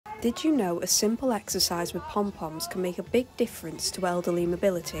Did you know a simple exercise with pom-poms can make a big difference to elderly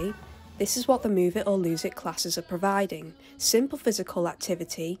mobility? This is what the Move It or Lose It classes are providing: simple physical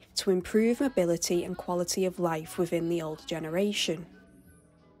activity to improve mobility and quality of life within the older generation.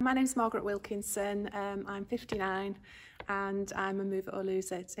 My name's Margaret Wilkinson, I'm 59 and I'm a Move It or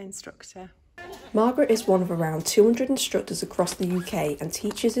Lose It instructor. Margaret is one of around 200 instructors across the UK and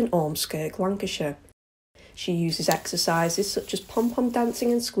teaches in Ormskirk, Lancashire. She uses exercises such as pom-pom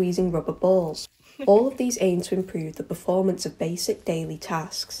dancing and squeezing rubber balls. All of these aim to improve the performance of basic daily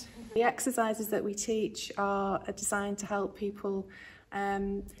tasks. The exercises that we teach are designed to help people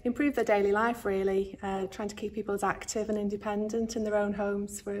improve their daily life, really, trying to keep people as active and independent in their own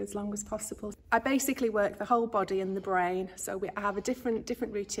homes for as long as possible. I basically work the whole body and the brain, so we have a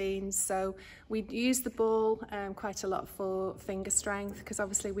different routines. So we use the ball quite a lot for finger strength, because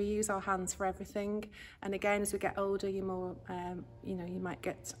obviously we use our hands for everything. And again, as we get older, you're more, you might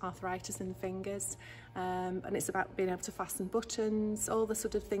get arthritis in the fingers. And it's about being able to fasten buttons, all the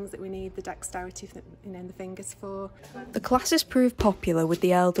sort of things that we need the dexterity in the fingers for. The classes prove popular with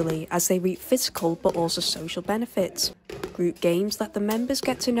the elderly as they reap physical but also social benefits. Group games let the members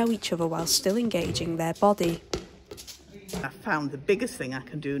get to know each other while still engaging their body. I found the biggest thing I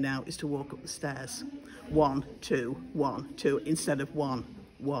can do now is to walk up the stairs. 1, 2, 1, 2, instead of 1,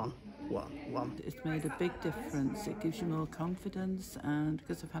 1. 1. It's made a big difference. It gives you more confidence, and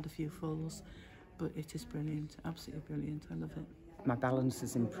because I've had a few falls, but it is brilliant, absolutely brilliant. I love it. My balance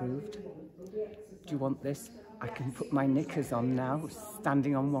has improved. Do you want this? I can put my knickers on now,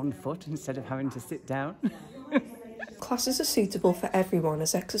 standing on one foot instead of having to sit down. Classes are suitable for everyone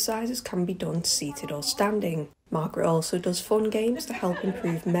as exercises can be done seated or standing. Margaret also does fun games to help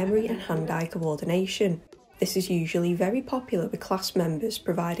improve memory and hand-eye coordination. This is usually very popular with class members,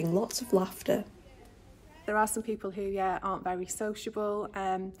 providing lots of laughter. There are some people who aren't very sociable,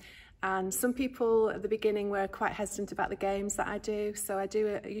 and some people at the beginning were quite hesitant about the games that I do. So I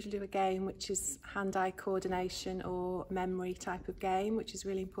usually do a game which is hand-eye coordination or memory type of game, which is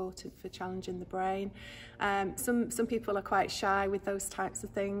really important for challenging the brain. Some people are quite shy with those types of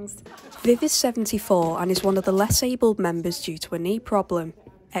things. Viv is 74 and is one of the less abled members due to a knee problem.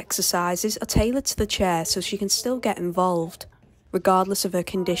 Exercises are tailored to the chair so she can still get involved. Regardless of her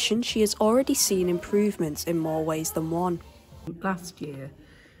condition, she has already seen improvements in more ways than one. Last year,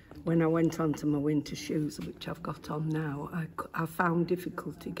 when I went on to my winter shoes, which I've got on now, I found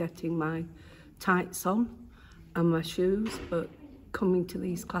difficulty getting my tights on and my shoes, but coming to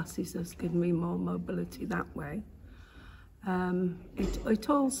these classes has given me more mobility that way. It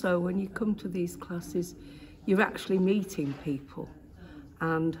also, when you come to these classes, you're actually meeting people,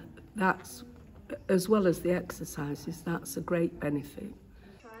 and that's, as well as the exercises, that's a great benefit.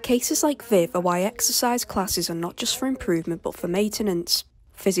 Cases like Viv are why exercise classes are not just for improvement but for maintenance.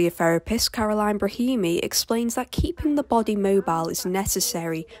 Physiotherapist Caroline Brahimi explains that keeping the body mobile is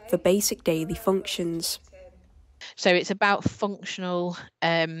necessary for basic daily functions. So it's about functional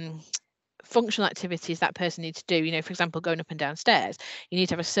activities that person needs to do. You know, for example, going up and down stairs, you need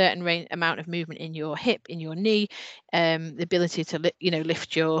to have a certain amount of movement in your hip, in your knee, the ability to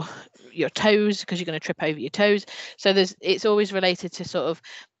lift your toes, because you're going to trip over your toes. So it's always related to sort of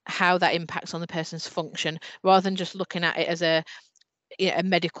how that impacts on the person's function, rather than just looking at it as a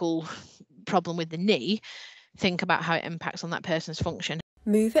medical problem with the knee. Think about how it impacts on that person's function.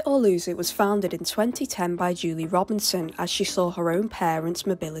 Move It or Lose It was founded in 2010 by Julie Robinson as she saw her own parents'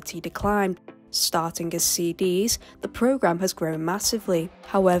 mobility decline. Starting as CDs, the programme has grown massively.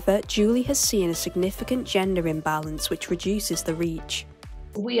 However, Julie has seen a significant gender imbalance which reduces the reach.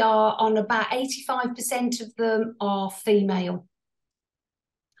 We are on about 85% of them are female.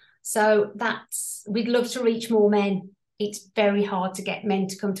 So we'd love to reach more men. It's very hard to get men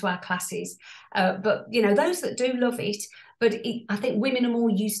to come to our classes. But, those that do love it, but I think women are more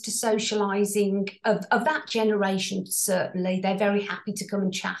used to socialising of that generation, certainly. They're very happy to come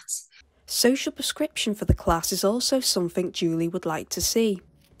and chat. Social prescription for the class is also something Julie would like to see.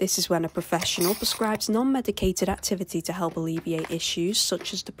 This is when a professional prescribes non-medicated activity to help alleviate issues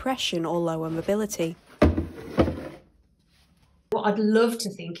such as depression or lower mobility. What I'd love to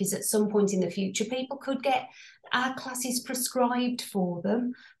think is at some point in the future, people could get our classes prescribed for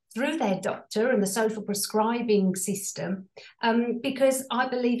them through their doctor and the social prescribing system, because I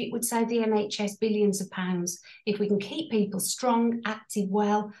believe it would save the NHS billions of pounds. If we can keep people strong, active,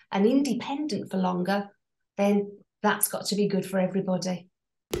 well and independent for longer, then that's got to be good for everybody.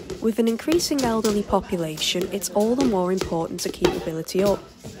 With an increasing elderly population, it's all the more important to keep mobility up.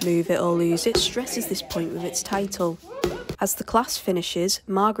 Move It or Lose It stresses this point with its title. As the class finishes,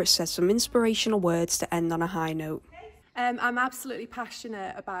 Margaret says some inspirational words to end on a high note. I'm absolutely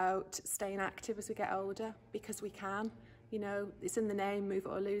passionate about staying active as we get older, because we can. You know, it's in the name, move it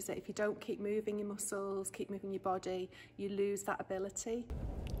or lose it. If you don't keep moving your muscles, keep moving your body, you lose that ability.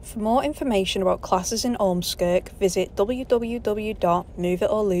 For more information about classes in Ormskirk, visit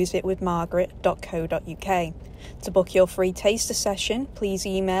www.moveitOrloseitwithmargaret.co.uk. To book your free taster session, please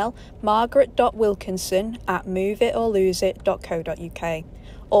email margaret.wilkinson@moveitOrloseit.co.uk.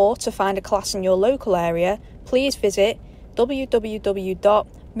 Or to find a class in your local area, please visit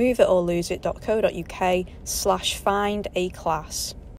www.moveitOrloseit.co.uk/find a class.